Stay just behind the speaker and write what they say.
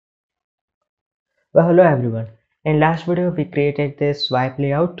Well, hello everyone. In last video, we created this swipe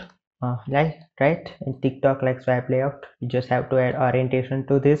layout, right? In TikTok, like swipe layout, you just have to add orientation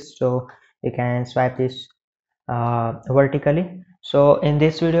to this, so you can swipe this vertically. So in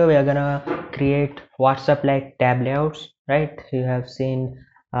this video, we are gonna create WhatsApp like tab layouts, right? You have seen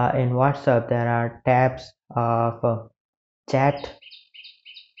in WhatsApp there are tabs of chat,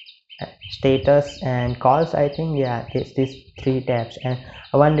 status and calls. I think, yeah, these three tabs, and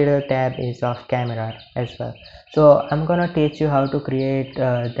one little tab is of camera as well. So I'm gonna teach you how to create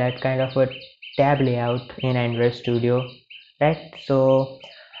that kind of a tab layout in Android Studio, right? So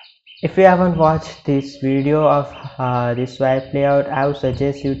if you haven't watched this video of this swipe layout, I would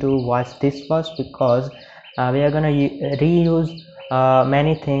suggest you to watch this first, because we are gonna reuse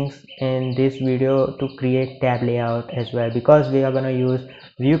many things in this video to create tab layout as well, because we are gonna use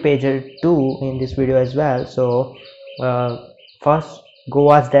view pager 2 in this video as well. So uh, first, go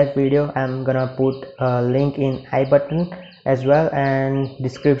watch that video. I'm gonna put a link in I button as well, and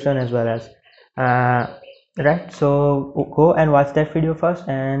description as well as right. So go and watch that video first.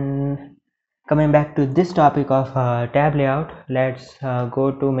 And coming back to this topic of tab layout, let's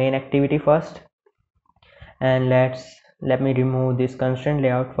go to main activity first, and let me remove this constraint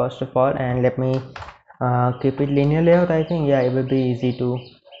layout first of all, and let me keep it linear layout. I think, yeah, it will be easy to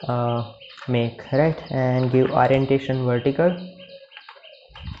make, right? And give orientation vertical,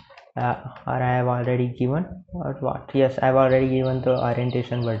 or I have already given, or what? Yes, I've already given the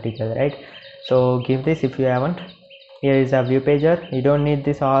orientation vertical, right? So give this if you haven't. Here is a view pager. You don't need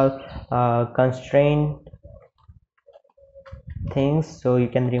this all constraint things, so you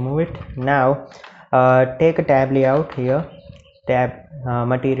can remove it. Now take a tab layout here, tab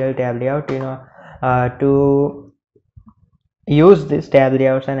material tab layout. To use this tab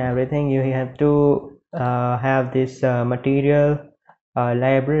layouts and everything, you have to have this material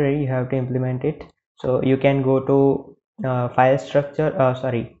library. You have to implement it. So you can go to file structure,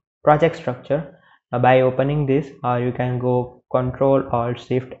 sorry, project structure, by opening this, or you can go Control Alt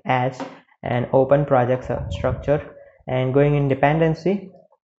Shift S and open project structure, and going in dependencies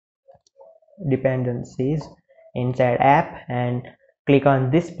inside app, and click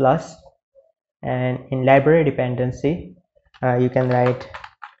on this plus, and in library dependency you can write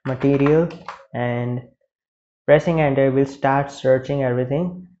material, and pressing enter will start searching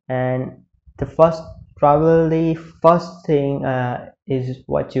everything. And the probably first thing is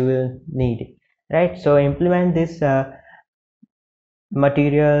what you will need, right? So implement this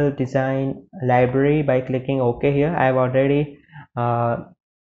material design library by clicking OK here. I've already uh,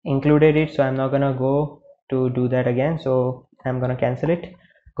 included it, so I'm not gonna go to do that again, so I'm gonna cancel it.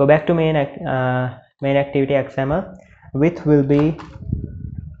 Go back to main activity XML. Width will be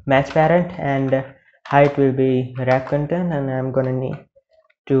match parent, and height will be wrap content, and I'm gonna need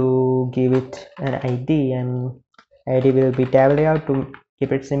to give it an ID, and ID will be tab layout to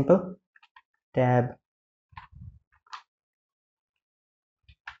keep it simple. Tab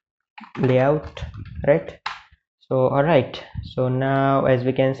layout, right? So all right, so now as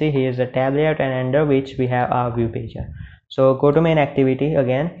we can see, here is a tab layout, and under which we have our view pager. So go to main activity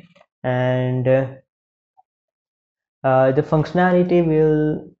again, and the functionality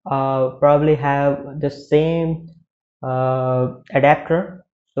will probably have the same adapter.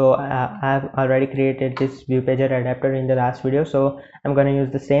 So I've already created this view pager adapter in the last video, so I'm going to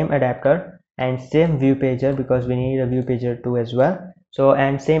use the same adapter and same view pager, because we need a view pager too as well. So,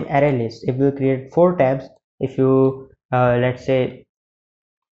 and same array list. It will create 4 tabs. If you let's say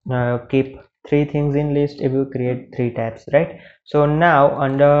keep 3 things in list, it will create 3 tabs, right? So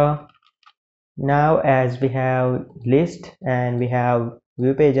now as we have list, and we have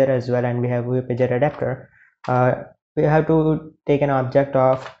view pager as well, and we have view pager adapter, uh, we have to take an object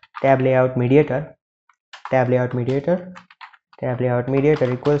of tab layout mediator. tab layout mediator tab layout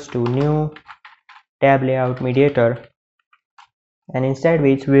mediator equals to new tab layout mediator, and inside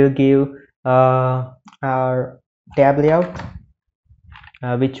which we'll give our tab layout,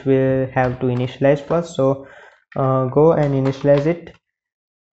 which we'll have to initialize first. So go and initialize it.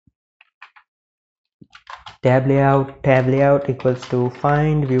 Tab layout equals to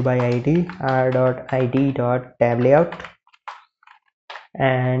find view by id r.id tab layout,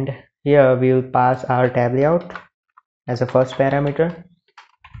 and here we will pass our tab layout as a first parameter,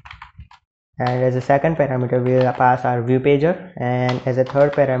 and as a second parameter we will pass our view pager, and as a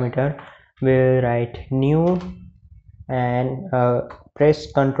third parameter we'll write new, and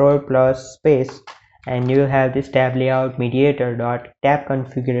press Ctrl plus space, and you will have this tab layout mediator dot tab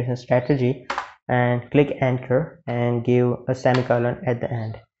configuration strategy, and click enter and give a semicolon at the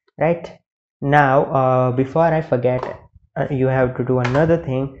end. Right now, before I forget, you have to do another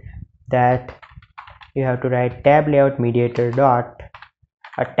thing, that you have to write tab layout mediator dot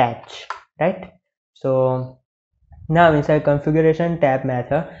attach, right? So now inside configuration tab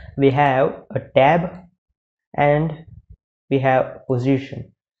method we have a tab and we have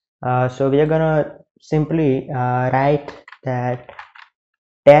position. So we are gonna simply write that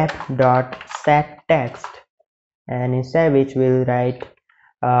tab dot set text, and inside which we'll write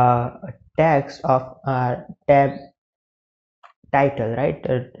a text of our tab title, right?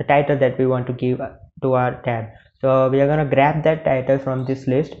 The title that we want to give to our tab. So we are gonna grab that title from this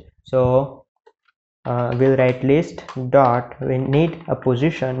list. So we'll write list dot, we need a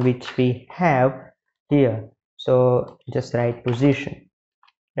position which we have here, so just write position,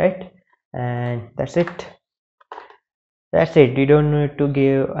 right? And that's it. You don't need to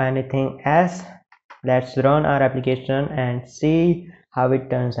give anything else. Let's run our application and see how it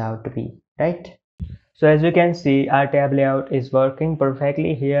turns out to be, right? So as you can see, our tab layout is working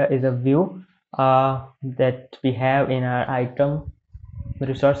perfectly. Here is a view that we have in our item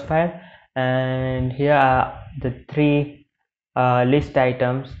resource file, and here are the three list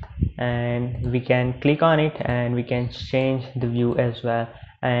items, and we can click on it and we can change the view as well,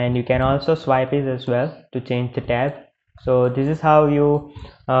 and you can also swipe it as well to change the tab. So this is how you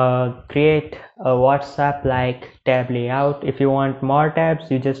create a WhatsApp like tab layout. If you want more tabs,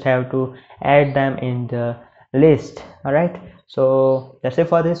 you just have to add them in the list. All right, so that's it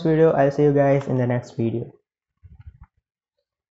for this video. I'll see you guys in the next video.